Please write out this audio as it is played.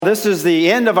This is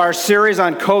the end of our series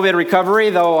on COVID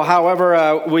recovery, though,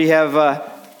 however, we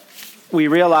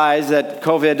realize that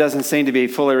COVID doesn't seem to be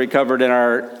fully recovered in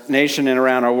our nation and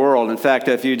around our world. In fact,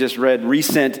 if you just read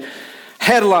recent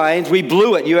headlines, we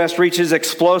blew it. U.S. reaches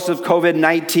explosive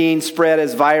COVID-19 spread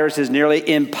as virus is nearly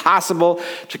impossible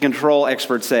to control,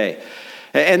 experts say.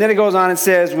 And then it goes on and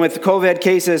says, with COVID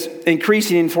cases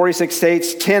increasing in 46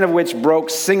 states, 10 of which broke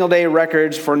single-day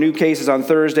records for new cases on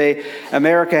Thursday,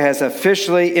 America has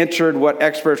officially entered what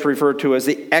experts refer to as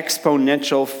the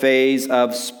exponential phase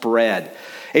of spread,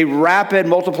 a rapid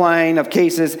multiplying of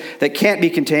cases that can't be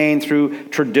contained through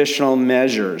traditional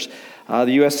measures.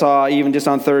 The U.S. saw, even just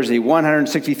on Thursday,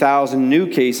 160,000 new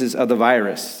cases of the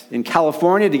virus. In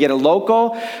California, to get it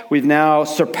local, we've now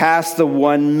surpassed the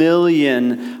 1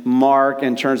 million mark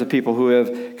in terms of people who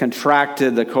have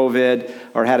contracted the COVID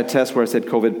or had a test where it said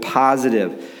COVID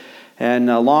positive. And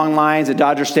long lines at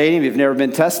Dodger Stadium if you've never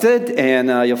been tested,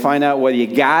 and you'll find out whether you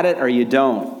got it or you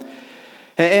don't.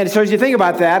 And so as you think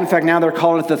about that, in fact, now they're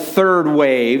calling it the third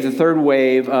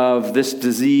wave of this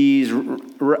disease,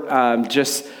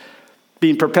 just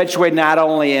being perpetuated not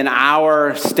only in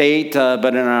our state,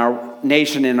 but in our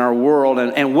nation, in our world.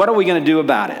 And what are we going to do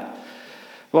about it?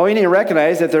 Well, we need to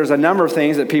recognize that there's a number of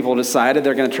things that people decided.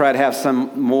 They're going to try to have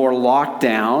some more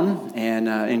lockdown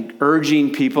and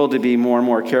urging people to be more and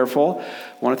more careful.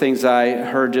 One of the things I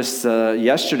heard just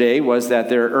yesterday was that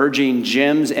they're urging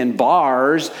gyms and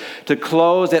bars to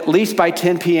close at least by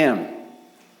 10 p.m.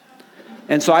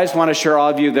 And so I just want to assure all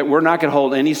of you that we're not going to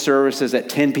hold any services at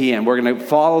 10 p.m. We're going to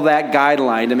follow that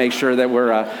guideline to make sure that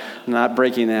we're not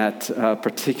breaking that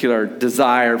particular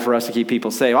desire for us to keep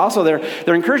people safe. Also,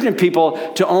 they're encouraging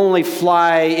people to only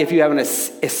fly if you have an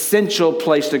essential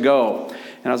place to go.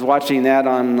 And I was watching that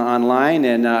online,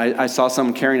 and I saw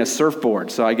someone carrying a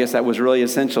surfboard. So I guess that was really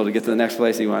essential to get to the next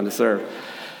place he wanted to surf.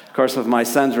 Of course, if my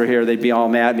sons were here, they'd be all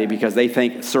mad at me because they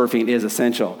think surfing is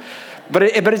essential. But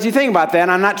as you think about that,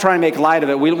 and I'm not trying to make light of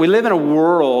it, we live in a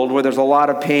world where there's a lot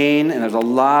of pain and there's a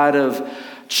lot of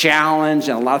challenge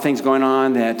and a lot of things going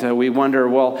on that we wonder,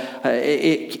 well,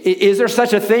 is there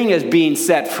such a thing as being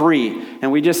set free?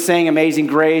 And we just sang Amazing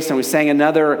Grace, and we sang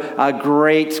another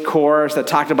great chorus that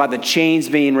talked about the chains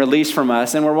being released from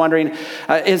us. And we're wondering,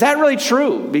 is that really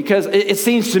true? Because it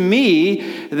seems to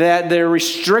me that they're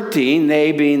restricting,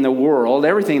 they being the world,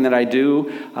 everything that I do.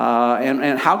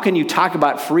 And how can you talk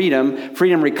about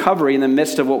freedom recovery in the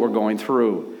midst of what we're going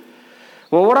through?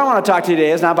 Well, what I want to talk to you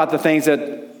today is not about the things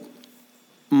that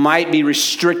might be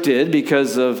restricted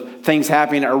because of things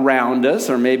happening around us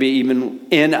or maybe even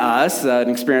in us, an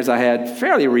experience I had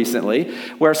fairly recently,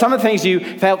 where some of the things you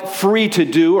felt free to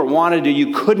do or want to do,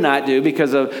 you could not do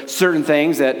because of certain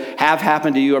things that have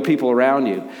happened to you or people around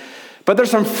you. But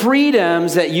there's some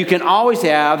freedoms that you can always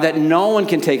have that no one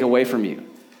can take away from you.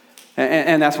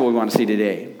 And that's what we want to see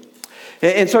today.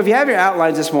 And so if you have your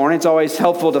outlines this morning, it's always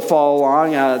helpful to follow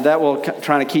along. That will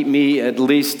try to keep me at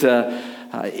least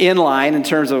in line in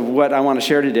terms of what I want to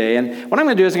share today. And what I'm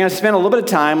going to do is I'm going to spend a little bit of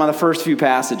time on the first few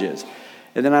passages.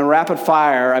 And then on rapid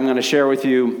fire, I'm going to share with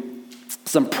you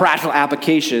some practical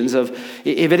applications of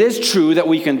if it is true that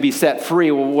we can be set free,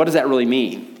 well, what does that really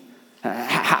mean?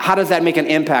 How does that make an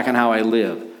impact on how I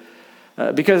live?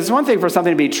 Because it's one thing for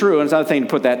something to be true, and it's another thing to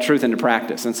put that truth into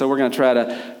practice. And so we're going to try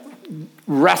to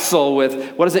wrestle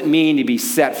with what does it mean to be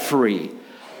set free?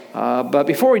 But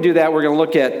before we do that, we're going to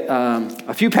look at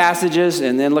a few passages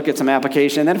and then look at some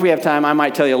application. And then if we have time, I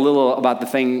might tell you a little about the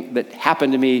thing that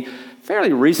happened to me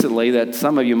fairly recently that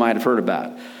some of you might have heard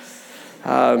about.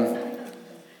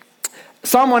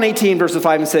 Psalm 118, verses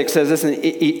 5 and 6 says this in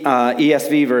the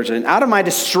ESV version. Out of my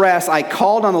distress, I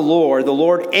called on the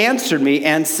Lord answered me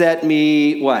and set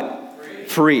me, what?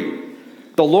 Free.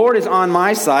 The Lord is on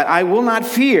my side. I will not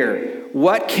fear.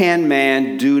 What can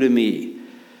man do to me?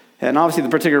 And obviously the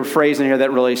particular phrase in here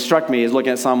that really struck me is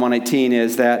looking at Psalm 118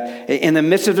 is that in the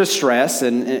midst of distress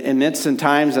and in midst of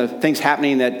times of things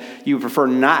happening that you prefer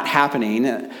not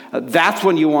happening, that's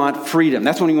when you want freedom.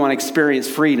 That's when you want to experience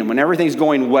freedom. When everything's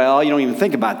going well, you don't even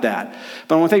think about that.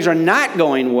 But when things are not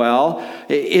going well,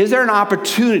 is there an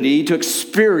opportunity to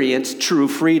experience true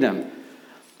freedom?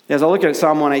 As I look at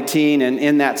Psalm 118 and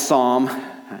in that psalm,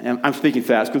 and I'm speaking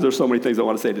fast because there's so many things I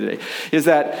want to say today, is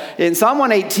that in Psalm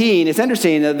 118, it's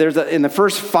interesting that there's in the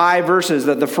first 5 verses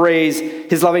that the phrase,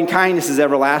 his loving kindness is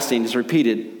everlasting, is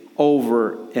repeated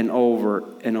over and over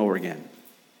and over again.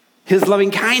 His loving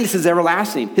kindness is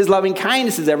everlasting. His loving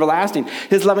kindness is everlasting.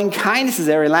 His loving kindness is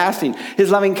everlasting.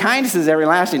 His loving kindness is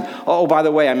everlasting. Oh, by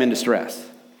the way, I'm in distress.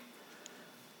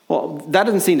 Well, that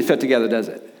doesn't seem to fit together, does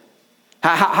it?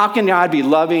 How can God be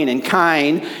loving and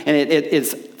kind, and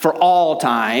it's for all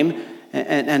time,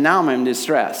 and now I'm in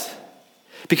distress.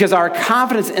 Because our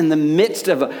confidence in the midst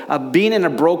of being in a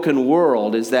broken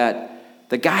world is that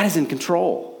God is in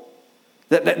control.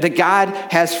 That God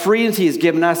has freedoms he has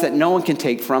given us that no one can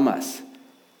take from us.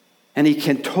 And he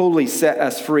can totally set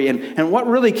us free. And what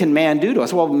really can man do to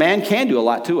us? Well, man can do a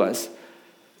lot to us.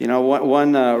 You know,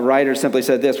 one writer simply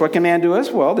said this: what can man do to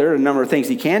us? Well, there are a number of things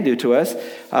he can do to us.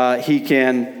 He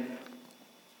can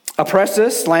oppress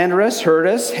us, slander us, hurt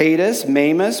us, hate us,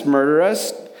 maim us, murder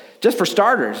us, just for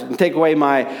starters, and take away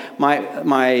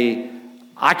my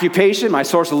occupation, my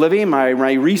source of living,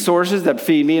 my resources that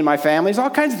feed me and my families, all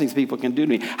kinds of things people can do to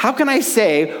me. How can I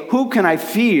say, who can I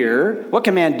fear? What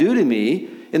can man do to me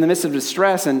in the midst of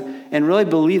distress and really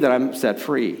believe that I'm set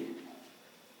free?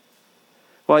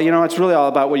 Well, you know, it's really all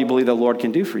about what you believe the Lord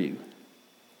can do for you.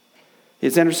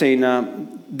 It's interesting.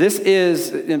 This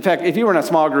is, in fact, if you were in a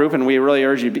small group, and we really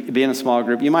urge you to be in a small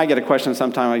group, you might get a question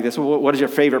sometime like this: well, what is your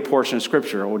favorite portion of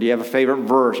Scripture? Or do you have a favorite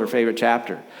verse or favorite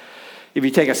chapter? If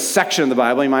you take a section of the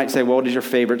Bible, you might say, well, what is your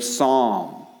favorite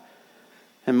psalm?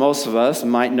 And most of us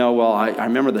might know, well, I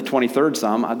remember the 23rd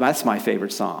Psalm. That's my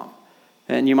favorite psalm.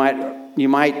 And you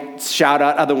might shout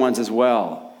out other ones as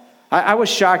well. I was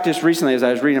shocked just recently as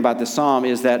I was reading about this psalm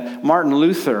is that Martin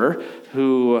Luther,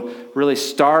 who really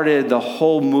started the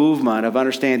whole movement of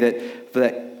understanding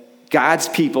that God's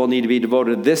people need to be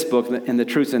devoted to this book and the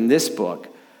truth in this book,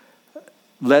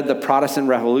 led the Protestant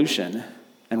Revolution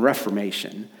and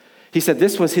Reformation. He said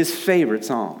this was his favorite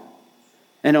psalm.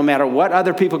 And no matter what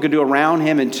other people could do around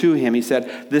him and to him, he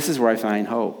said, this is where I find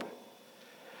hope.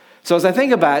 So as I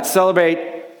think about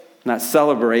COVID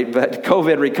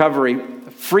recovery,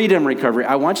 freedom recovery,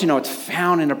 I want you to know it's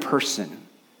found in a person.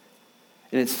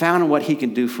 And it's found in what he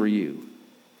can do for you.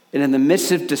 And in the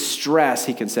midst of distress,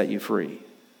 he can set you free.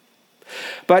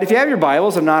 But if you have your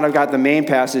Bibles, if not, I've got the main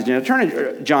passage. Turn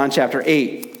to John chapter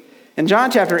 8. In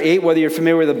John chapter 8, whether you're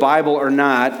familiar with the Bible or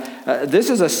not, this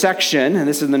is a section, and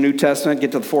this is in the New Testament,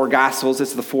 get to the 4 Gospels, this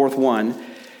is the 4th one.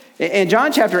 In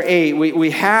John chapter 8,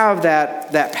 we have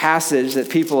that passage that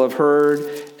people have heard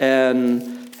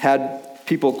and had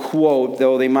people quote,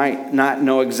 though they might not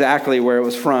know exactly where it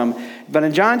was from. But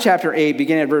in John chapter 8,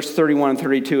 beginning at verse 31 and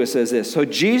 32, it says this: so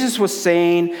Jesus was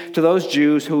saying to those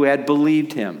Jews who had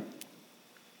believed him,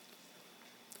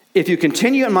 if you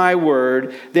continue in my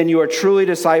word, then you are truly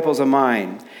disciples of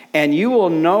mine, and you will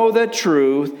know the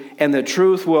truth, and the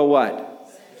truth will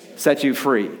what? Set you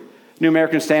free. New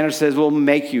American Standard says will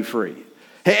make you free.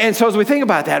 And so as we think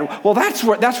about that, well, that's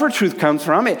where truth comes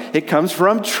from. It comes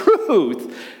from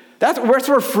truth. That's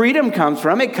where freedom comes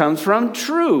from. It comes from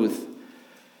truth.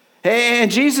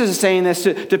 And Jesus is saying this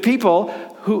to people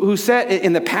who said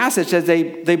in the passage that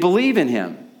they believe in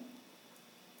him.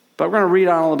 But we're going to read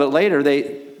on a little bit later,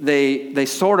 they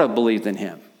sort of believed in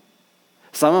him.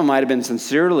 Some of them might have been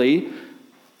sincerely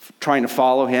trying to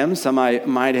follow him. Some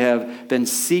might have been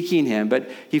seeking him. But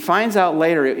he finds out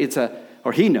later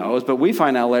or he knows, but we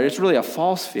find out later, it's really a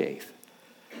false faith.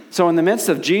 So in the midst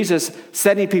of Jesus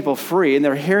setting people free, and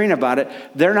they're hearing about it,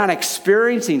 they're not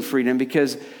experiencing freedom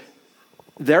because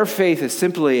their faith is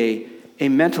simply a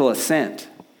mental assent.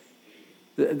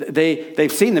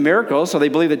 They've seen the miracles, so they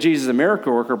believe that Jesus is a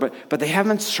miracle worker, but they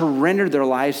haven't surrendered their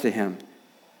lives to him.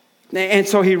 And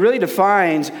so he really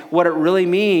defines what it really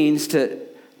means to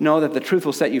know that the truth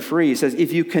will set you free. He says,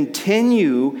 if you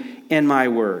continue in my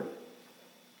word,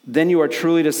 then you are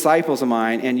truly disciples of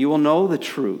mine, and you will know the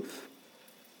truth,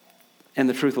 and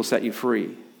the truth will set you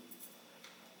free.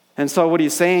 And so what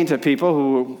he's saying to people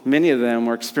who, many of them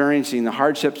were experiencing the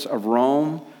hardships of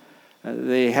Rome,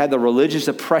 they had the religious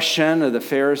oppression of the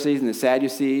Pharisees and the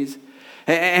Sadducees,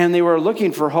 and they were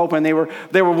looking for hope, and they were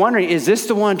wondering, is this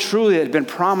the one truly that had been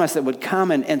promised that would come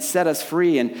and set us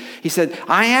free? And he said,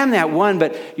 I am that one,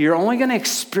 but you're only going to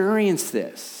experience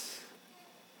this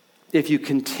if you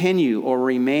continue or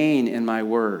remain in my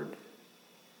word.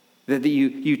 That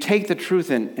you take the truth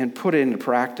and put it into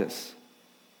practice.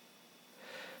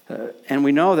 And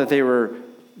we know that they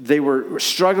were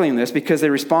struggling with this because they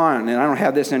respond. And I don't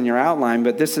have this in your outline,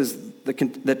 but this is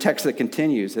the text that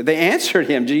continues. They answered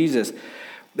him, Jesus,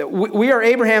 we are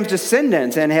Abraham's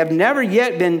descendants and have never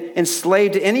yet been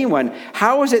enslaved to anyone.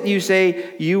 How is it you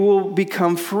say you will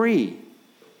become free?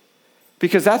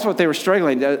 Because that's what they were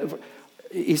struggling.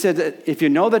 He said that if you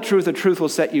know the truth will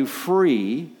set you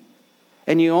free.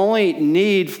 And you only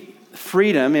need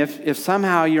freedom if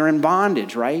somehow you're in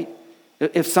bondage, right?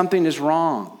 If something is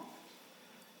wrong.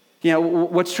 You know,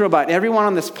 what's true about everyone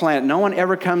on this planet, no one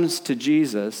ever comes to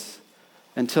Jesus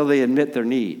until they admit their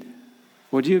need.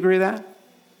 Would you agree with that?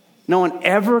 No one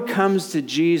ever comes to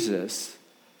Jesus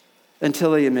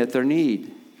until they admit their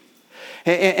need.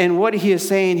 And what he is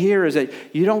saying here is that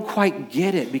you don't quite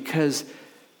get it because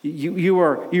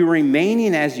you're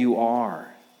remaining as you are.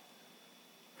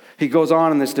 He goes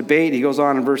on in this debate. He goes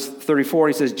on in verse 34.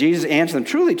 He says, Jesus answered them,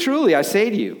 truly, truly, I say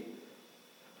to you.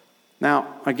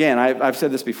 Now, again, I've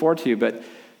said this before to you, but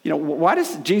why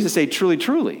does Jesus say truly,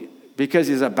 truly? Because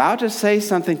he's about to say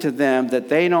something to them that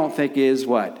they don't think is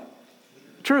what?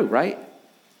 True, right?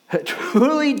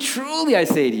 Truly, truly, I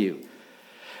say to you.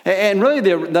 And really,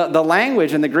 the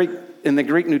language in the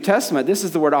Greek New Testament, this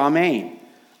is the word amen.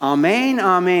 Amen,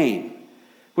 amen.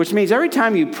 Which means every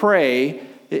time you pray,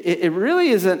 it really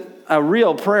isn't a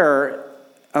real prayer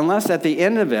unless at the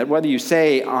end of it, whether you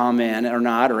say amen or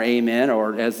not, or amen,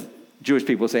 or as Jewish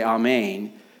people say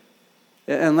amen,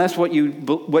 unless what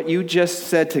you just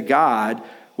said to God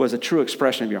was a true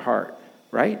expression of your heart,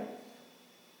 right?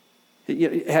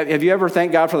 Have you ever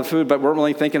thanked God for the food but weren't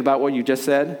really thinking about what you just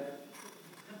said?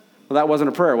 Well, that wasn't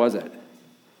a prayer, was it?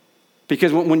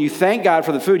 Because when you thank God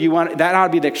for the food, that ought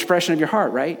to be the expression of your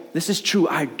heart, right? This is true.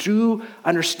 I do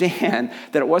understand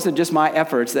that it wasn't just my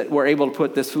efforts that were able to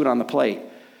put this food on the plate.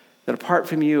 That apart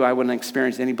from you, I wouldn't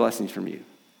experience any blessings from you.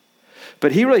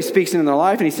 But he really speaks into their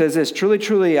life, and he says this, truly,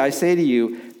 truly, I say to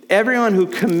you, everyone who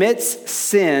commits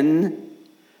sin,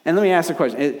 and let me ask a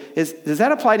question. Does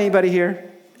that apply to anybody here?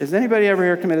 Has anybody ever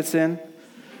here committed sin?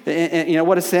 And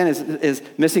what is sin? Is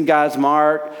missing God's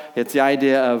mark. It's the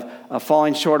idea of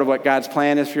falling short of what God's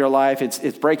plan is for your life.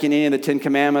 It's breaking any of the 10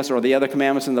 commandments or the other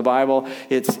commandments in the Bible.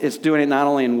 It's doing it not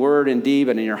only in word and deed,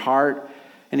 but in your heart.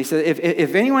 And he says,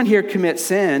 if anyone here commits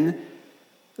sin,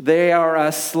 they are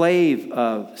a slave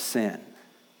of sin.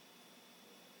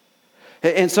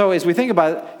 And so as we think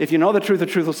about it, if you know the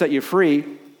truth will set you free.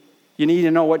 You need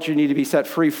to know what you need to be set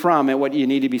free from. And what you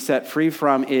need to be set free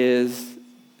from is...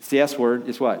 It's the S word.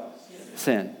 It's what?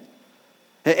 Sin.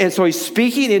 And so he's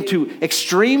speaking into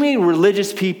extremely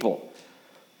religious people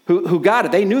who got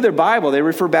it. They knew their Bible. They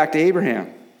refer back to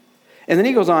Abraham. And then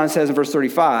he goes on and says in verse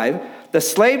 35, the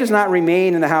slave does not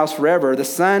remain in the house forever. The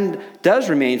son does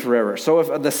remain forever. So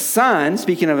if the son,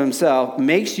 speaking of himself,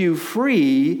 makes you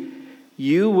free,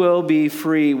 you will be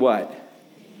free what?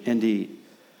 Indeed.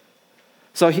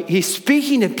 So he's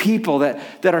speaking to people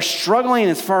that are struggling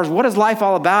as far as what is life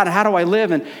all about and how do I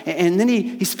live? And then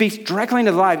he speaks directly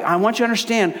into life. I want you to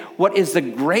understand what is the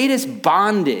greatest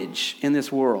bondage in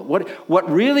this world.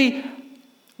 What really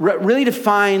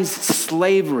defines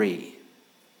slavery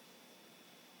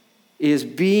is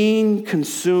being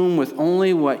consumed with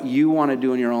only what you want to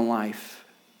do in your own life.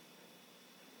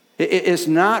 It's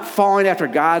not following after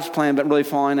God's plan, but really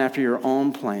following after your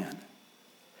own plan.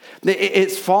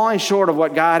 It's falling short of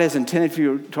what God has intended for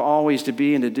you to always to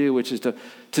be and to do, which is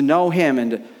to know him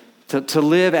and to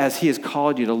live as he has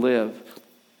called you to live.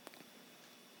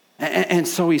 And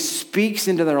so he speaks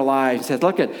into their lives. He says,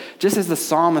 look, just as the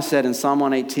psalmist said in Psalm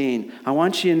 118, I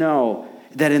want you to know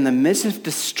that in the midst of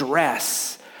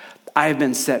distress, I have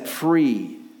been set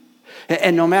free.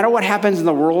 And no matter what happens in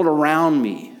the world around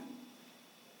me,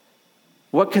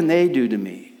 what can they do to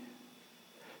me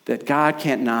that God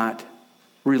can't not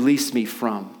release me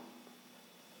from?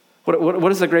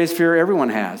 What is the greatest fear everyone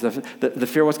has? The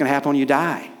fear of what's going to happen when you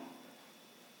die.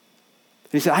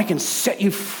 And he said, I can set you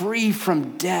free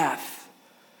from death.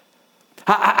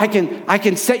 I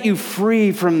can set you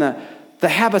free from the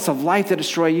habits of life that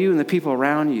destroy you and the people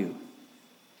around you.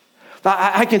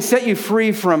 I can set you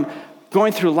free from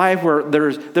going through life where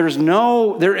there is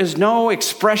no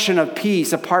expression of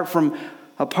peace apart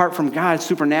from God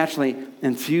supernaturally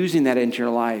infusing that into your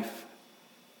life.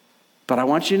 But I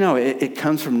want you to know, it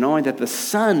comes from knowing that the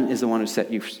Son is the one who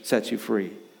sets you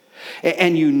free.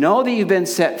 And you know that you've been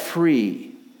set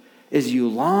free as you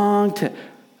long to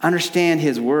understand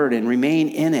his word and remain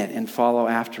in it and follow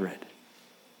after it.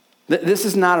 This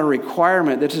is not a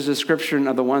requirement. This is a description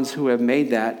of the ones who have made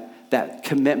that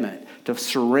commitment to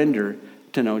surrender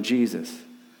to know Jesus.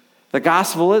 The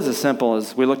gospel is as simple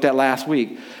as we looked at last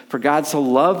week. For God so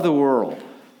loved the world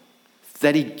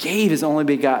that he gave his only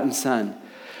begotten Son,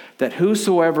 that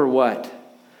whosoever what?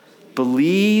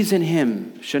 Believes in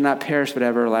him should not perish but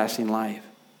have everlasting life.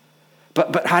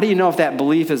 But how do you know if that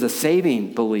belief is a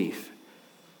saving belief?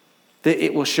 That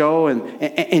it will show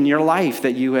in your life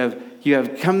that you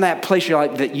have come to that place in your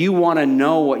life that you want to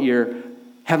know what your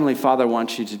Heavenly Father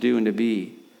wants you to do and to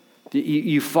be.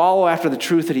 You follow after the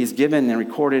truth that he's given and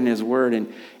recorded in his word,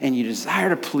 and you desire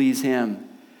to please him.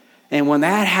 And when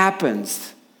that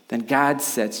happens, then God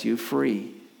sets you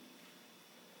free.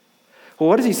 Well,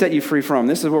 what does he set you free from?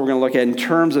 This is what we're going to look at in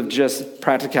terms of just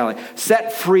practicality.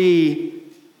 Set free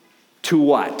to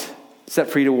what? Set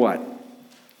free to what?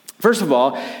 First of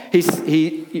all,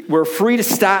 we're free to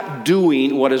stop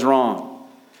doing what is wrong.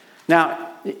 Now,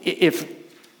 if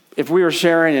we were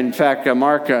sharing, in fact,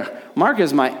 Mark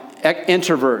is my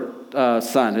introvert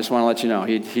son. I just want to let you know.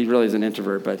 He really is an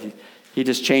introvert, but he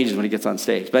just changes when he gets on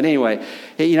stage. But anyway,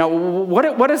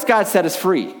 what does God set us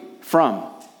free from?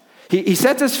 He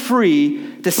sets us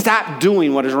free to stop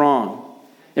doing what is wrong.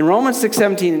 In Romans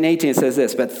 6:17 and 18, it says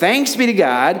this, "But thanks be to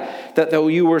God that though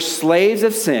you were slaves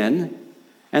of sin,"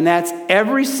 and that's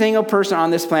every single person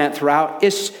on this planet throughout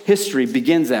history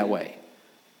begins that way.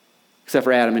 Except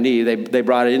for Adam and Eve, they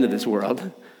brought it into this world.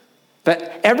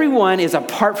 But everyone is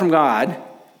apart from God,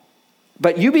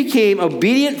 but you became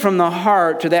obedient from the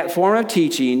heart to that form of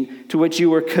teaching to which you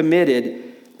were committed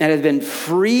and have been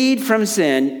freed from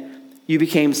sin. You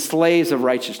became slaves of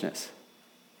righteousness.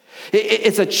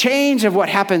 It's a change of what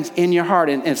happens in your heart,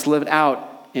 and it's lived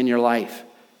out in your life.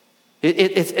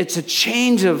 It's a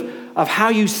change of how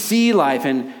you see life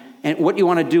and what you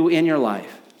want to do in your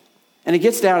life. And it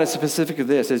gets down to specific of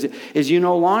this, is you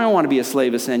no longer want to be a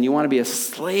slave of sin. You want to be a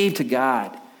slave to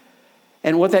God.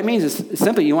 And what that means is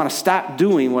simply you want to stop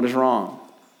doing what is wrong.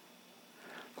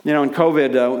 In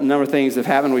COVID, a number of things have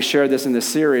happened. We shared this in this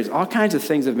series. All kinds of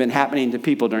things have been happening to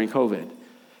people during COVID.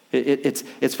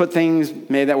 It's put things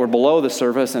maybe that were below the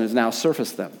surface and has now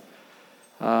surfaced them.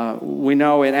 We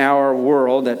know in our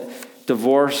world that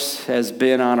divorce has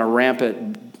been on a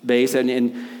rampant base.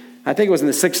 And I think it was in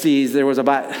the 60s, there was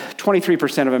about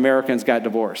 23% of Americans got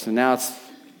divorced. And now it's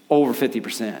over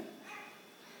 50%.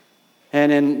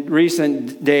 And in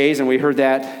recent days, and we heard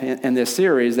that in this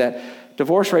series, that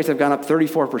divorce rates have gone up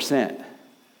 34%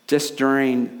 just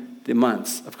during the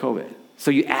months of COVID. So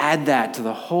you add that to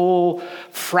the whole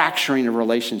fracturing of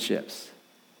relationships.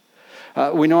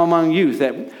 We know among youth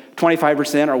that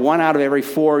 25% or 1 out of every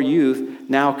 4 youth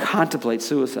now contemplate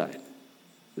suicide.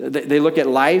 They look at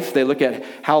life, they look at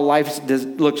how life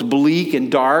looks bleak and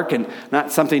dark and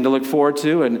not something to look forward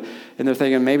to, and they're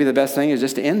thinking maybe the best thing is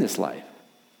just to end this life.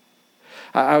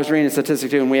 I was reading a statistic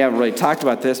too, and we haven't really talked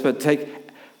about this, but take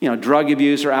drug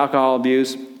abuse or alcohol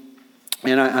abuse.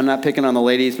 And I'm not picking on the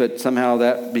ladies, but somehow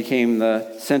that became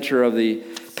the center of the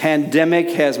pandemic,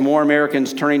 has more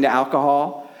Americans turning to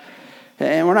alcohol.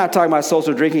 And we're not talking about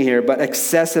social drinking here, but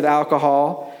excessive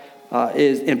alcohol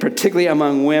and particularly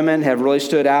among women, have really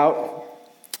stood out.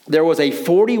 There was a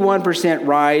 41%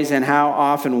 rise in how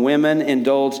often women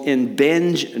indulge in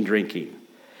binge drinking,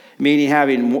 meaning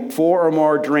having 4 or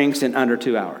more drinks in under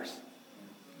 2 hours.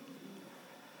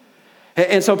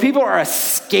 And so people are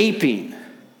escaping.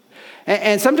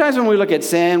 And sometimes when we look at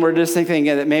sin, we're just thinking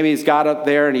that maybe he's God up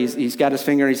there and he's got his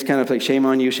finger and he's kind of like, shame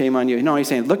on you, shame on you. No, he's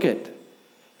saying, look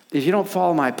if you don't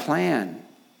follow my plan,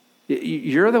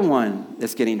 you're the one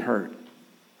that's getting hurt.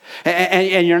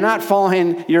 And you're not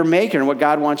following your maker and what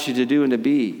God wants you to do and to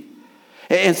be.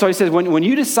 And so he says, when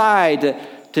you decide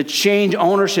to change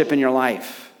ownership in your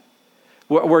life,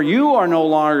 where you are no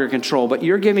longer in control, but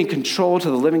you're giving control to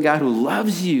the living God who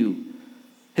loves you.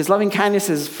 His loving kindness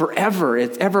is forever.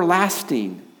 It's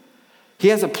everlasting. He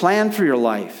has a plan for your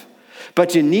life.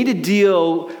 But you need to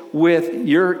deal with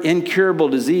your incurable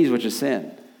disease, which is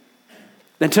sin.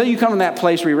 Until you come to that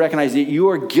place where you recognize that you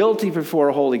are guilty before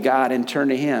a holy God and turn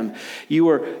to him, you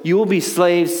will be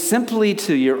slaves simply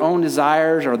to your own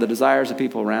desires or the desires of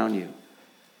people around you.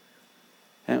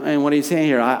 And what he's saying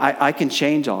here, I can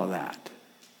change all of that.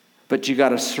 But you got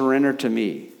to surrender to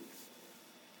me.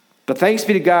 But thanks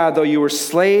be to God, though you were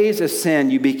slaves of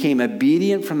sin, you became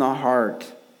obedient from the heart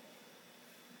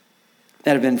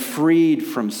and have been freed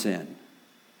from sin.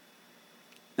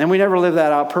 And we never live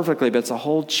that out perfectly, but it's a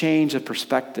whole change of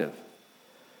perspective.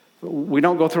 We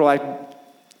don't go through life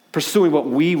pursuing what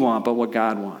we want, but what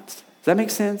God wants. Does that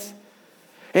make sense?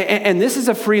 And this is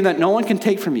a freedom that no one can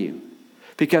take from you,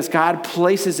 because God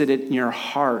places it in your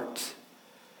heart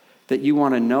that you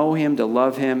want to know him, to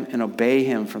love him, and obey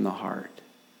him from the heart.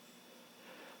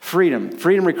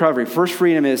 Freedom recovery. First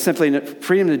freedom is simply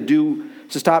freedom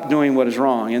to stop doing what is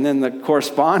wrong. And then the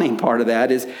corresponding part of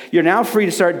that is you're now free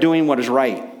to start doing what is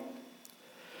right.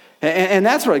 And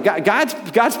that's right.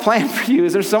 God's plan for you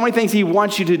is there's so many things he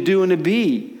wants you to do and to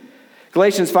be.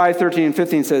 Galatians 5:13 and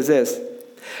 15 says this,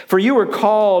 "For you were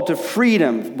called to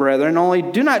freedom, brethren, only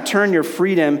do not turn your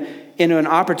freedom into an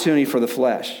opportunity for the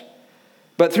flesh,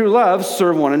 but through love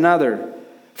serve one another.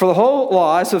 For the whole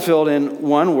law is fulfilled in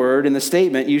one word, in the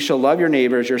statement, you shall love your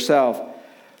neighbor as yourself.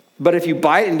 But if you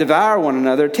bite and devour one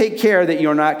another, take care that you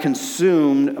are not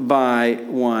consumed by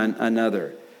one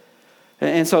another."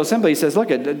 And so simply he says, look,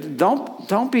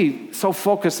 don't be so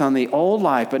focused on the old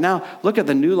life, but now look at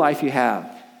the new life you have.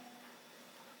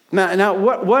 Now,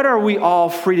 what are we all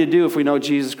free to do if we know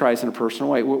Jesus Christ in a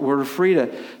personal way? We're free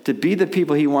to be the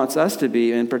people he wants us to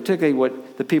be, and particularly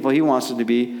what the people he wants us to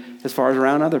be as far as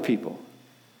around other people.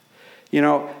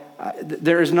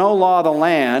 There is no law of the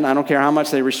land, I don't care how much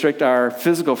they restrict our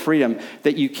physical freedom,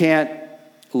 that you can't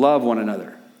love one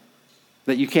another,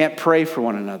 that you can't pray for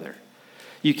one another.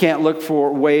 You can't look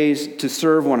for ways to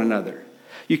serve one another.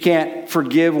 You can't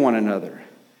forgive one another.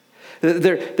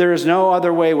 There is no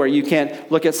other way where you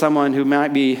can't look at someone who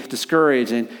might be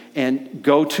discouraged and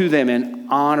go to them and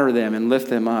honor them and lift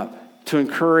them up, to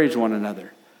encourage one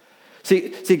another.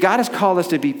 See, God has called us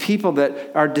to be people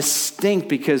that are distinct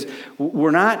because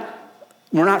we're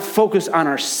not focused on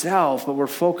ourselves, but we're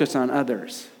focused on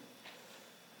others.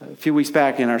 A few weeks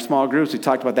back in our small groups, we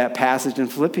talked about that passage in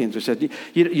Philippians, which said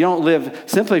you don't live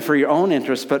simply for your own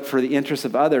interests, but for the interests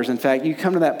of others. In fact, you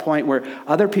come to that point where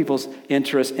other people's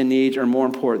interests and needs are more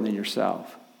important than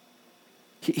yourself.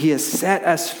 He has set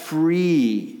us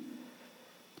free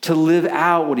to live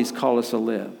out what he's called us to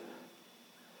live.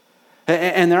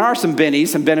 And there are some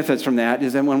benefits from that,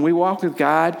 is that when we walk with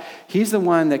God, he's the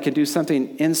one that can do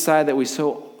something inside that we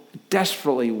so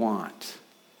desperately want.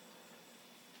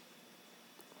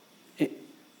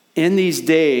 In these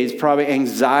days, probably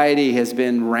anxiety has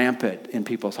been rampant in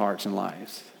people's hearts and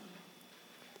lives.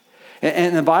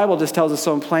 And the Bible just tells us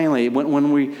so plainly,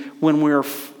 when we're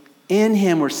in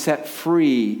him, we're set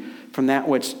free from that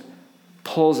which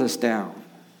pulls us down.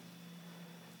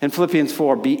 In Philippians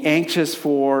 4, be anxious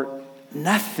for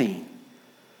nothing,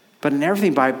 but in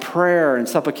everything by prayer and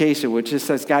supplication, which just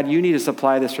says, God, you need to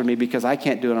supply this for me because I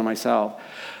can't do it on myself.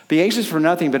 Be anxious for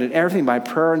nothing, but in everything by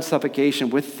prayer and supplication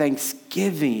with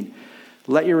thanksgiving.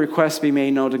 Let your requests be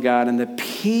made known to God, and the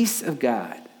peace of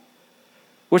God,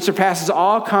 which surpasses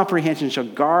all comprehension, shall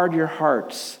guard your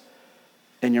hearts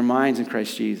and your minds in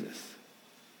Christ Jesus.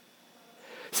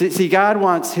 See, God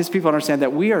wants his people to understand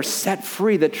that we are set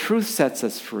free. The truth sets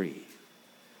us free.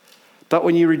 But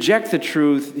when you reject the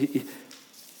truth,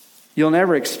 you'll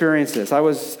never experience this. I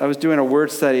was doing a word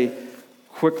study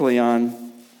quickly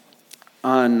on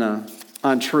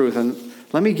truth, and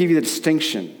let me give you the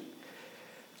distinction.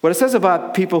 What it says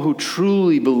about people who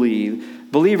truly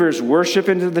believe: believers worship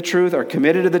into the truth, are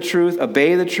committed to the truth,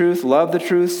 obey the truth, love the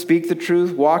truth, speak the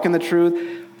truth, walk in the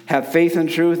truth, have faith in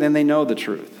the truth, and they know the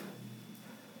truth.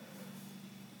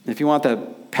 If you want the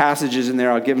passages in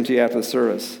there, I'll give them to you after the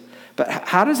service. But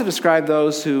how does it describe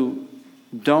those who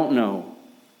don't know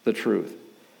the truth?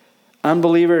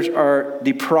 Unbelievers are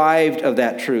deprived of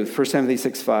that truth, 1 Timothy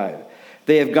 6:5.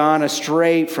 They have gone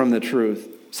astray from the truth,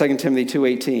 2 Timothy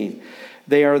 2:18.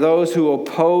 They are those who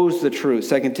oppose the truth,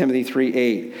 2 Timothy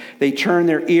 3:8. They turn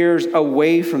their ears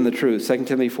away from the truth, 2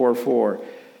 Timothy 4:4.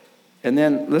 And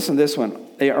then, listen to this one.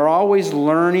 They are always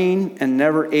learning and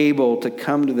never able to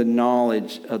come to the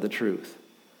knowledge of the truth,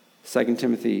 2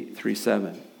 Timothy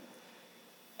 3:7.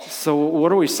 So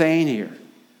what are we saying here?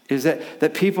 Is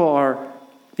that people are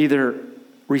either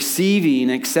receiving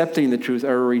and accepting the truth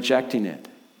or rejecting it.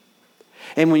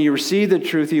 And when you receive the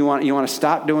truth, you want to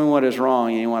stop doing what is wrong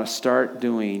and you want to start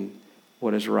doing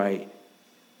what is right.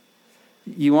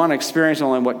 You want to experience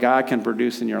only what God can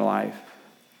produce in your life.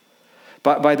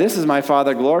 But by this is my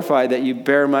Father glorified, that you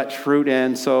bear much fruit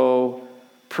and so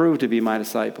prove to be my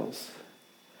disciples.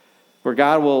 Where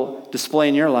God will display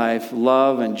in your life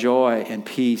love and joy and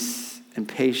peace and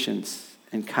patience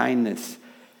and kindness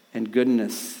and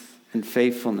goodness and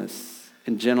faithfulness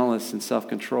and gentleness and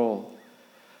self-control.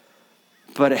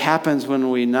 But it happens when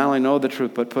we not only know the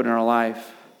truth, but put it in our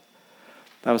life.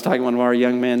 I was talking to one of our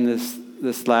young men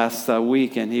this last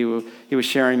week, and he was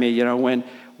sharing me,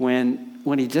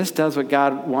 when he just does what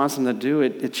God wants him to do,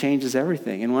 it changes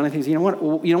everything. And one of the things,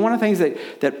 one of the things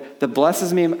that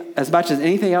blesses me as much as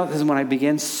anything else is when I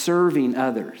begin serving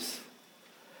others.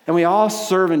 And we all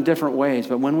serve in different ways,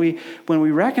 but when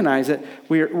we recognize that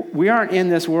we aren't in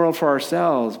this world for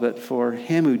ourselves, but for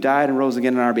him who died and rose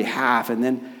again on our behalf, and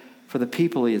then for the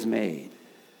people he has made.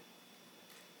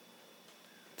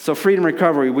 So freedom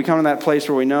recovery, we come to that place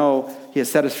where we know he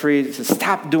has set us free to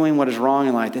stop doing what is wrong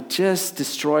in life. That just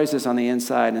destroys us on the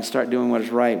inside and start doing what is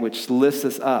right, which lifts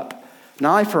us up.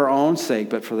 Not only for our own sake,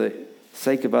 but for the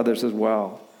sake of others as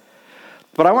well.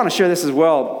 But I want to share this as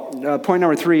well. Point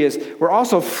number 3 is we're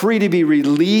also free to be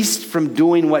released from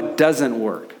doing what doesn't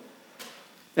work.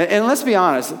 And let's be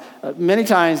honest, many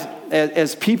times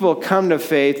as people come to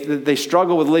faith, they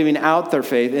struggle with living out their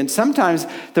faith. And sometimes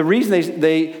the reason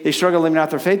they struggle living out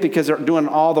their faith because they're doing it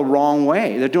all the wrong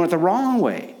way. They're doing it the wrong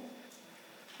way.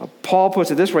 Paul puts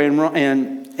it this way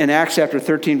in Acts chapter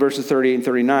 13, verses 38 and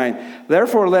 39.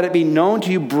 Therefore, let it be known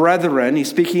to you, brethren, he's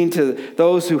speaking to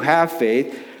those who have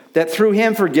faith, that through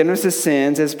him forgiveness of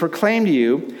sins is proclaimed to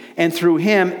you, and through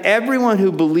him everyone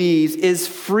who believes is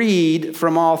freed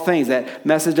from all things. That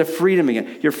message of freedom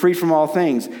again. You're freed from all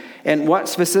things. And what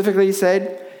specifically he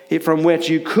said? From which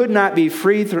you could not be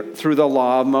freed through the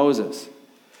law of Moses.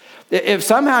 If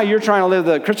somehow you're trying to live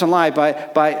the Christian life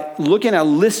by looking at a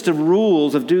list of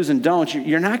rules of do's and don'ts,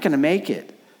 you're not going to make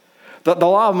it. The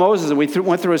law of Moses, and we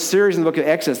went through a series in the book of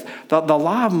Exodus, the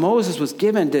law of Moses was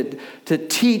given to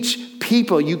teach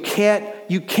people you can't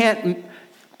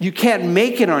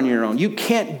make it on your own. You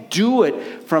can't do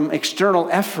it from external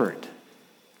effort.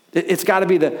 It's got to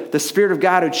be the Spirit of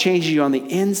God who changes you on the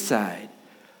inside.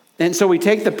 And so we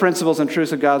take the principles and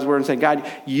truths of God's word and say, God,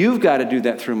 you've got to do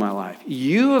that through my life.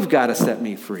 You have got to set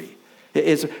me free.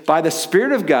 It's by the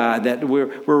Spirit of God that we're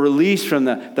released from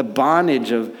the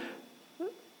bondage of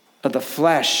the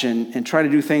flesh and try to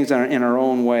do things in our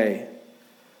own way.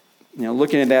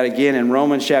 Looking at that again in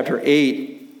Romans chapter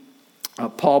 8,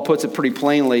 Paul puts it pretty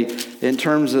plainly in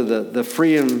terms of the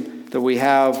freedom that we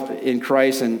have in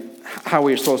Christ and how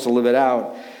we are supposed to live it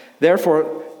out.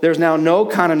 Therefore, there's now no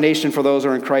condemnation for those who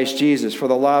are in Christ Jesus, for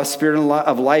the law of Spirit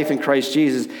of life in Christ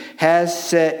Jesus has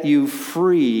set you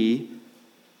free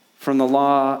from the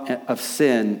law of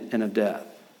sin and of death.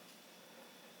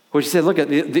 Which he said, look,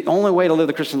 the only way to live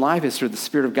the Christian life is through the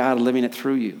Spirit of God living it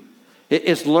through you.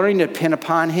 It's learning to depend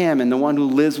upon him and the one who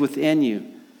lives within you.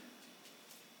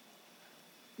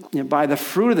 By the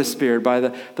fruit of the Spirit, by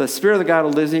the Spirit of God who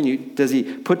lives in you, does he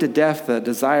put to death the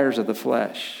desires of the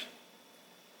flesh.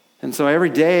 And so every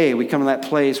day we come to that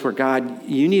place where, God,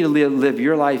 you need to live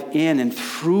your life in and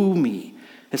through me.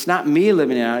 It's not me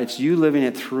living it out, it's you living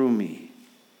it through me.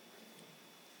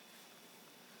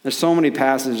 There's so many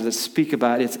passages that speak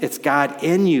about it's God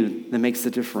in you that makes the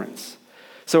difference.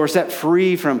 So we're set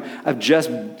free of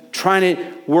just trying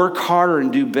to work harder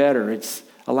and do better. It's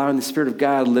allowing the Spirit of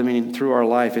God living through our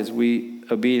life as we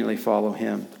obediently follow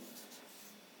him.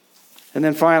 And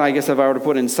then finally, I guess if I were to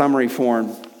put it in summary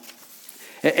form,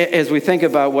 as we think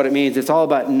about what it means, it's all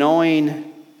about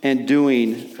knowing and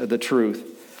doing the truth.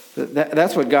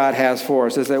 That's what God has for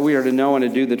us, is that we are to know and to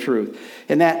do the truth.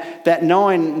 And that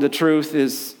knowing the truth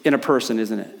is in a person,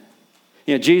 isn't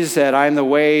it? Jesus said, I am the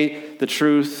way, the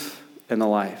truth, and the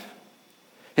life.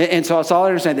 And so it's all to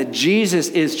understand that Jesus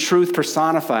is truth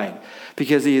personified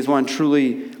because he is one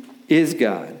truly is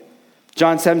God.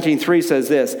 John 17:3 says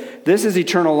this is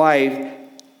eternal life,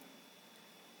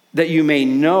 that you may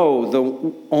know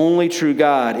the only true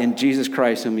God in Jesus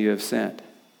Christ whom you have sent.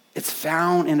 It's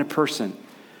found in a person.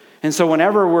 And so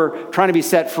whenever we're trying to be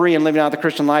set free and living out the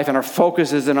Christian life and our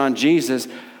focus isn't on Jesus,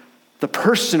 the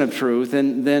person of truth,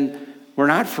 and then we're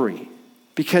not free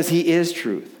because he is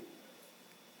truth.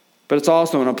 But it's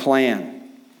also in a plan.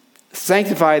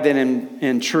 Sanctified then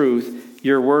in truth,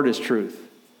 your word is truth.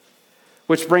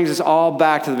 Which brings us all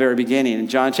back to the very beginning in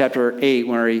John chapter 8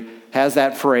 where he has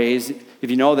that phrase, if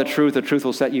you know the truth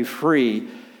will set you free.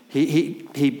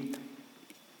 He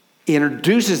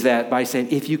introduces that by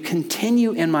saying, if you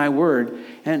continue in my word,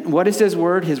 and what is his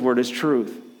word? His word is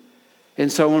truth.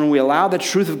 And so when we allow the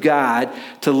truth of God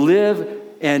to live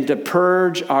and to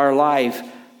purge our life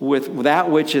with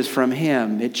that which is from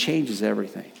him, it changes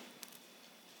everything.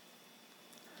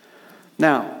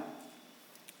 Now,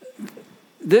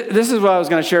 this is what I was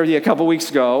going to share with you a couple weeks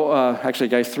ago, actually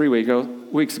guys, 3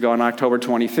 weeks ago on October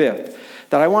 25th,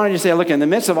 that I wanted to say, look, in the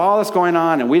midst of all that's going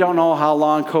on, and we don't know how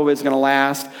long COVID is going to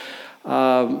last,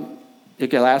 it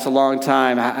could last a long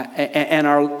time, and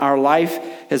our life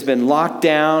has been locked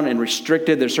down and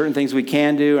restricted. There's certain things we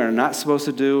can do and are not supposed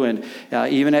to do, and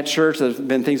even at church, there's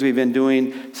been things we've been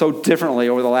doing so differently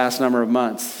over the last number of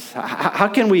months. How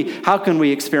can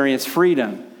we experience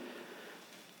freedom?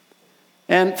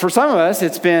 And for some of us,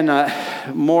 it's been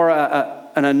more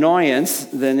an annoyance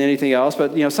than anything else.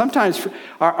 But sometimes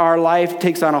our life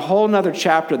takes on a whole nother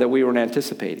chapter that we weren't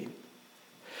anticipating.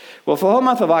 Well, for the whole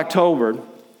month of October,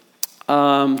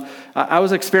 I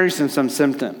was experiencing some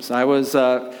symptoms. I was,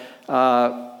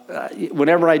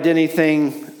 whenever I did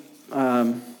anything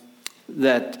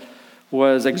that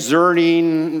was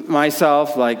exerting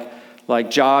myself, like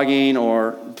jogging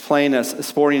or playing a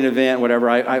sporting event, whatever,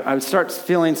 I would start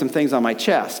feeling some things on my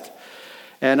chest.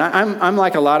 And I'm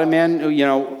like a lot of men,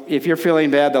 if you're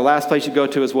feeling bad, the last place you go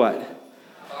to is what?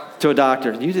 To a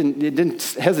doctor. You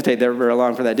didn't hesitate there very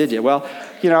long for that, did you? Well,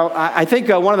 I think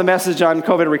one of the messages on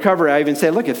COVID recovery, I even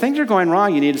said, look, if things are going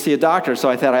wrong, you need to see a doctor. So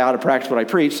I thought I ought to practice what I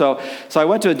preach. So I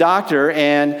went to a doctor,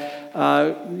 and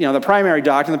the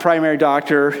primary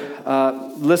doctor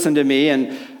listened to me,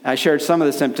 and I shared some of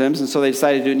the symptoms, and so they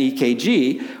decided to do an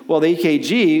EKG. Well, the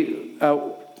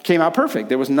EKG came out perfect.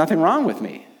 There was nothing wrong with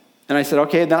me. And I said,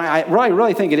 okay, then I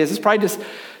really think it is. It's probably just,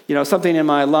 something in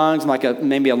my lungs, like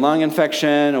maybe a lung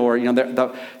infection, or,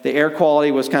 the air quality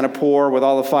was kind of poor with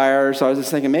all the fires. So I was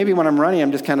just thinking, maybe when I'm running,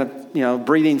 I'm just kind of,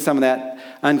 breathing some of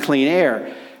that unclean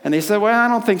air. And they said, well, I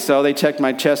don't think so. They checked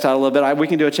my chest out a little bit. We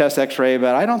can do a chest x-ray,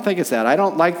 but I don't think it's that. I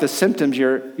don't like the symptoms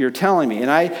you're telling me.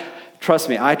 And trust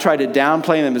me, I tried to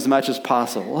downplay them as much as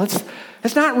possible. Well,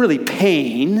 it's not really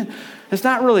pain. It's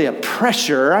not really a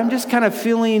pressure. I'm just kind of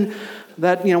feeling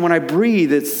that, when I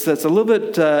breathe, it's a little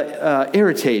bit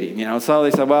irritating, So they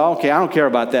said, well, okay, I don't care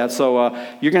about that. So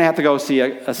you're going to have to go see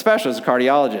a specialist, a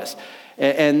cardiologist.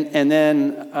 And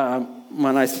then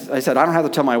when I said, I don't have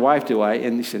to tell my wife, do I?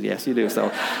 And he said, yes, you do. So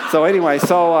anyway,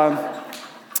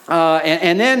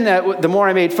 and then the more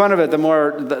I made fun of it, the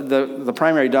more the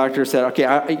primary doctor said,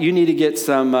 okay, you need to get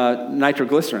some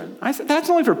nitroglycerin. I said, that's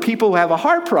only for people who have a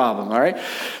heart problem, all right?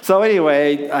 So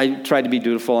anyway, I tried to be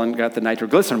dutiful and got the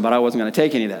nitroglycerin, but I wasn't going to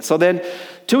take any of that. So then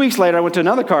 2 weeks later, I went to a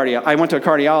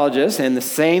cardiologist, and the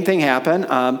same thing happened.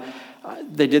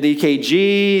 They did the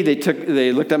EKG,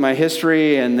 they looked at my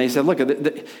history, and they said, look,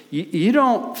 you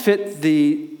don't fit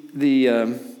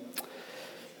the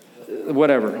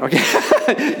whatever,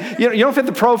 okay? you don't fit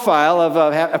the profile of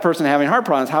a person having heart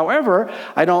problems. However,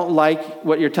 I don't like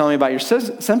what you're telling me about your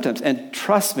symptoms. And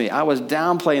trust me, I was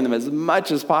downplaying them as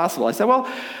much as possible. I said,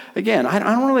 well, again, I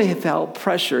don't really feel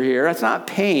pressure here. It's not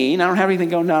pain. I don't have anything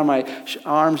going down my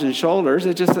arms and shoulders.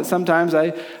 It's just that sometimes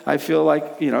I feel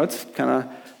like, it's kind of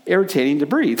irritating to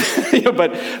breathe.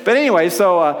 But anyway,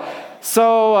 so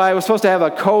I was supposed to have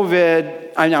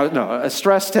a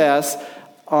stress test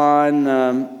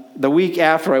on the week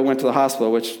after I went to the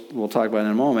hospital, which we'll talk about in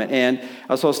a moment. And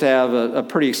I was supposed to have a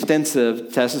pretty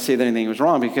extensive test to see if anything was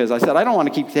wrong, because I said, I don't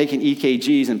want to keep taking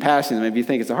EKGs and passing them if you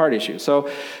think it's a heart issue. So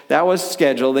that was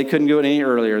scheduled. They couldn't do it any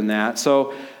earlier than that.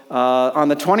 So on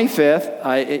the 25th,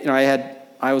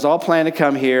 I was all planned to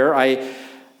come here.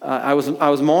 I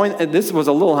was mowing. This was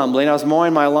a little humbling. I was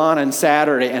mowing my lawn on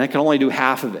Saturday, and I could only do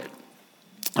half of it.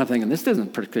 I'm thinking, this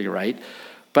isn't particularly right.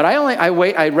 But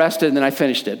I rested, and then I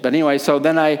finished it. But anyway, so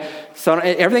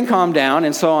everything calmed down,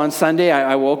 and so on Sunday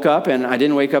I woke up, and I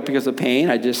didn't wake up because of pain.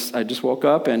 I just woke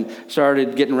up and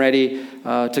started getting ready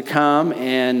to come,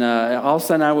 and all of a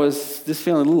sudden I was just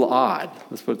feeling a little odd.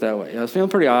 Let's put it that way. I was feeling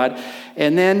pretty odd,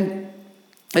 and then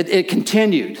it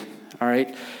continued. All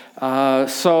right.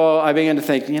 So I began to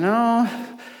think,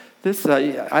 this,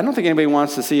 I don't think anybody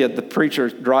wants to see the preacher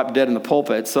drop dead in the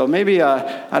pulpit, so maybe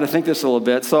I ought to think this a little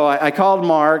bit. So I called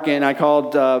Mark, and I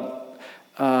called Bill,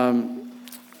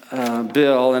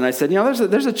 and I said,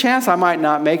 there's a chance I might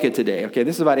not make it today. Okay,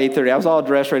 this is about 8:30. I was all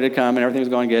dressed, ready to come, and everything was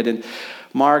going good. And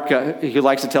Mark, he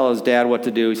likes to tell his dad what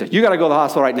to do. He said, you got to go to the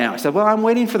hospital right now. I said, well, I'm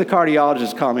waiting for the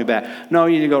cardiologist to call me back. No,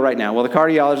 you need to go right now. Well, the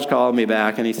cardiologist called me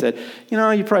back, and he said, you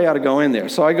probably ought to go in there.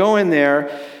 So I go in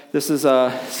there. This is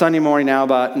Sunday morning now,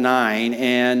 about 9,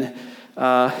 and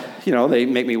they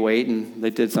make me wait, and they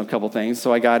did a couple things.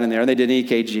 So I got in there, and they did an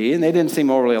EKG, and they didn't seem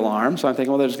overly alarmed. So I'm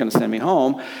thinking, well, they're just going to send me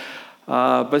home.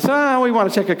 But we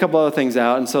want to check a couple other things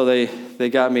out, and so they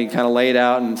got me kind of laid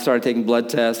out and started taking blood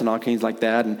tests and all kinds like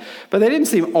that. But they didn't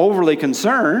seem overly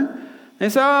concerned. They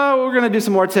said, we're going to do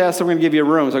some more tests, so we're going to give you a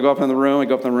room. So I go up in the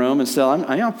room, and still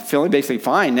I'm feeling basically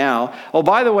fine now. Oh,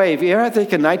 by the way, if you ever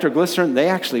take a nitroglycerin, they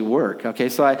actually work. Okay,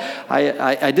 so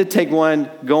I did take one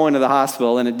going to the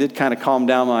hospital, and it did kind of calm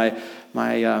down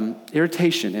my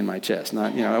irritation in my chest.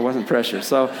 Not, it wasn't pressure.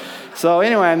 So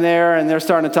anyway, I'm there, and they're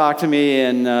starting to talk to me,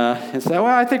 and say, well,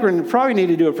 I think we probably need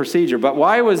to do a procedure. But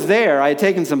while I was there, I had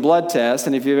taken some blood tests,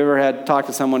 and if you've ever talked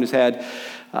to someone who's had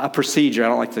a procedure, I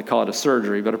don't like to call it a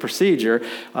surgery, but a procedure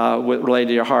related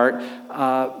to your heart,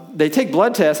 they take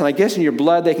blood tests, and I guess in your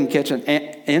blood they can catch an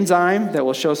enzyme that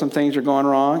will show some things are going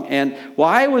wrong. And while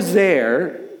I was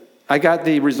there, I got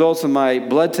the results of my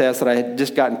blood test that I had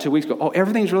just gotten 2 weeks ago. Oh,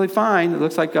 everything's really fine. It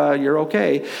looks like you're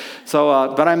okay.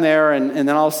 So, but I'm there, and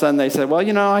then all of a sudden they said, well,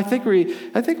 I think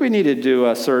we need to do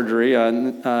a surgery,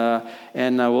 and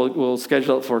we'll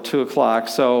schedule it for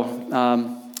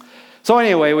 2:00. So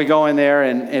anyway, we go in there,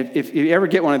 and if you ever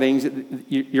get one of these,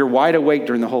 you're wide awake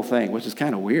during the whole thing, which is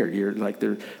kind of weird. You're like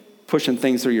they're pushing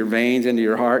things through your veins into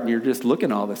your heart, and you're just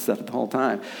looking at all this stuff the whole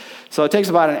time. So it takes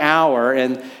about an hour,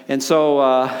 and so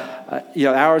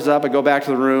hour's up. I go back to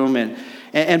the room,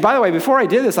 and by the way, before I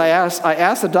did this, I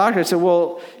asked the doctor. I said,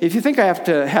 well, if you think I have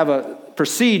to have a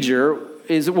procedure,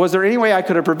 was there any way I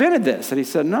could have prevented this? And he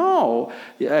said, no.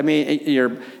 I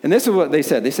mean, and this is what they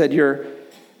said. They said your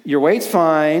weight's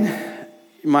fine.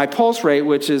 My pulse rate,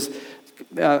 which is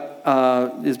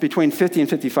between 50 and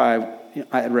 55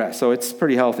 at rest, so it's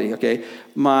pretty healthy. Okay,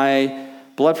 my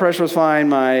blood pressure was fine,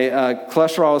 my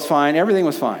cholesterol was fine, everything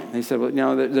was fine. He said,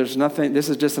 well, there's nothing, this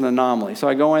is just an anomaly. So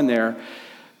I go in there.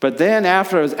 But then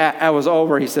after I was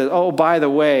over, he said, oh, by the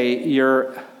way,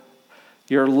 your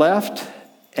left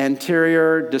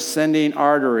anterior descending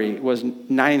artery was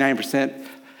 99%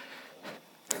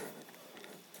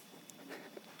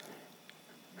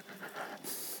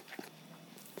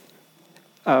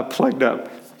 plugged up.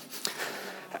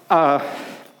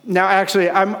 Now, actually,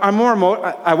 I'm more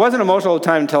I wasn't emotional all the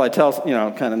time until I tell,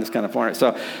 kind of this kind of point.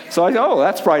 So I go, oh,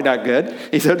 that's probably not good.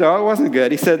 He said, no, it wasn't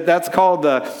good. He said, that's called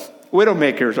the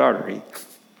widowmaker's artery.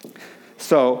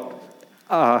 So,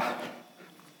 I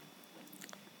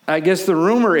guess the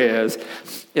rumor is,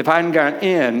 if I hadn't gone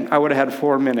in, I would have had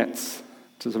 4 minutes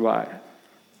to survive.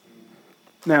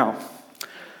 Now,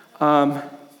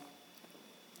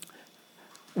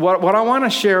 what I want to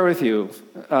share with you,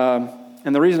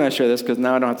 and the reason I share this, because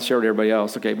now I don't have to share it with everybody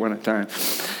else, okay, one at a time,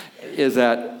 is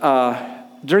that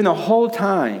during the whole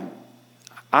time,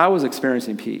 I was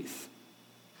experiencing peace,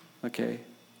 okay?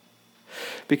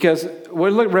 Because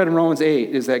what we read in Romans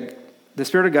 8 is that the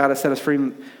Spirit of God has set us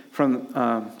free from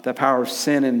the power of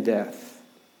sin and death.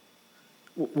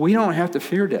 We don't have to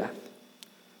fear death.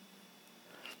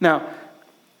 Now,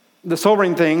 the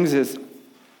sobering things is,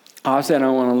 obviously I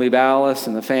don't want to leave Alice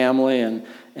and the family and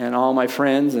all my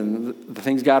friends and the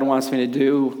things God wants me to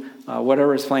do,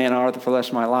 whatever is playing out for the rest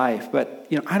of my life. But,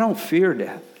 I don't fear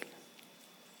death.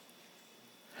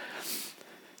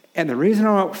 And the reason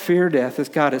I don't fear death is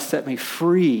God has set me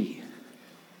free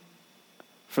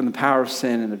from the power of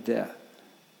sin and of death.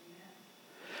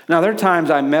 Now, there are times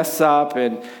I mess up,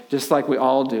 and just like we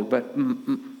all do, but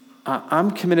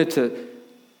I'm committed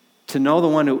to know the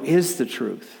one who is the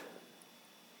truth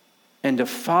and to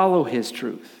follow his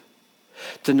truth,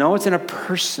 to know it's in a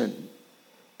person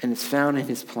and it's found in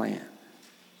his plan.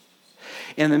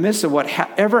 In the midst of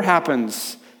whatever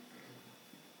happens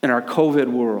in our COVID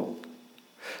world,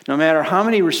 no matter how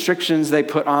many restrictions they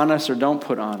put on us or don't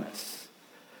put on us,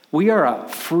 we are a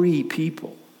free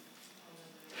people.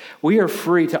 We are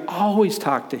free to always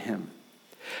talk to him.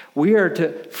 We are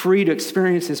free to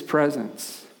experience his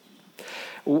presence.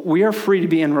 We are free to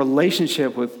be in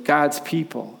relationship with God's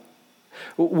people.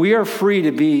 We are free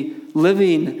to be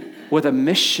living with a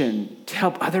mission to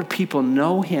help other people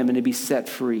know him and to be set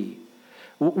free.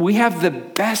 We have the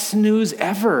best news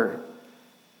ever.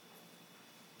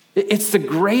 It's the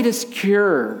greatest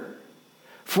cure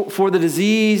for the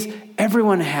disease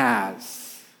everyone has.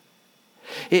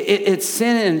 It's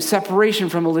sin and separation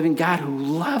from a living God who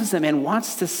loves them and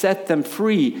wants to set them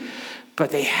free,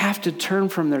 but they have to turn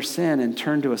from their sin and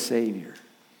turn to a Savior.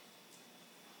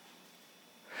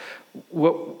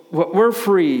 What we're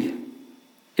free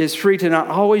is free to not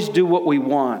always do what we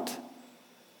want,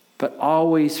 but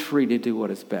always free to do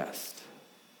what is best.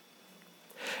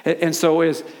 And so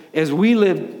as we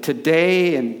live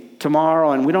today and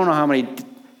tomorrow, and we don't know how many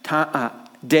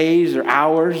days or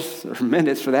hours or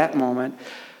minutes for that moment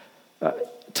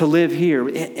to live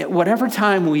here, whatever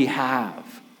time we have,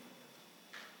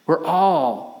 we're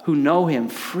all who know him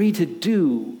free to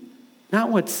do not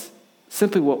what's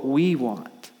simply what we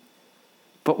want,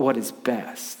 but what is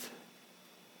best.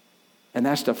 And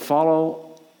that's to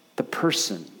follow the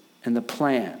person and the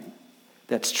plan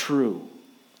that's true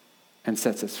and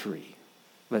sets us free.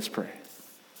 Let's pray.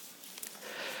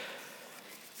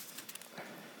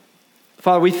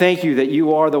 Father, we thank you that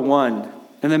you are the one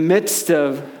in the midst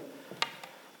of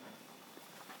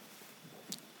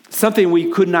something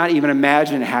we could not even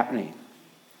imagine happening.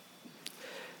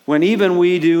 When even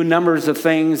we do numbers of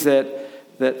things that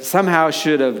somehow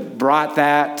should have brought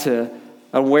that to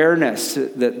awareness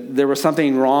that there was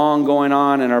something wrong going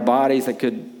on in our bodies that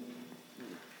could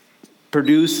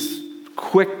produce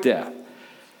quick death,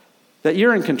 that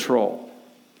you're in control,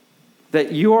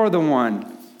 that you are the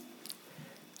one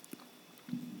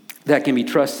that can be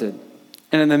trusted.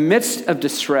 And in the midst of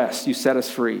distress, you set us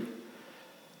free.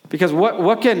 Because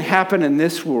what can happen in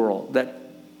this world that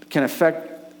can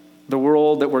affect the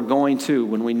world that we're going to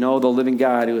when we know the living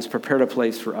God who has prepared a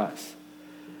place for us?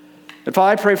 And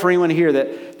Father, I pray for anyone here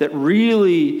that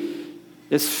really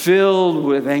is filled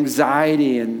with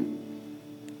anxiety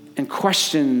and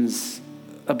questions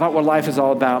about what life is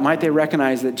all about. Might they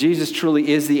recognize that Jesus truly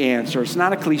is the answer. It's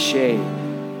not a cliche,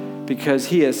 because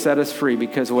he has set us free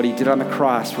because of what he did on the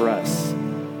cross for us.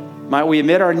 Might we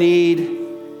admit our need,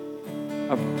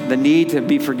 of the need to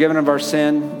be forgiven of our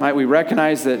sin. Might we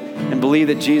recognize that and believe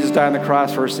that Jesus died on the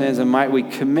cross for our sins, and might we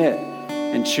commit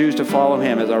and choose to follow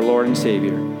him as our Lord and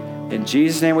Savior. In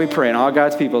Jesus' name we pray, and all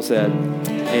God's people said,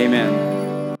 amen.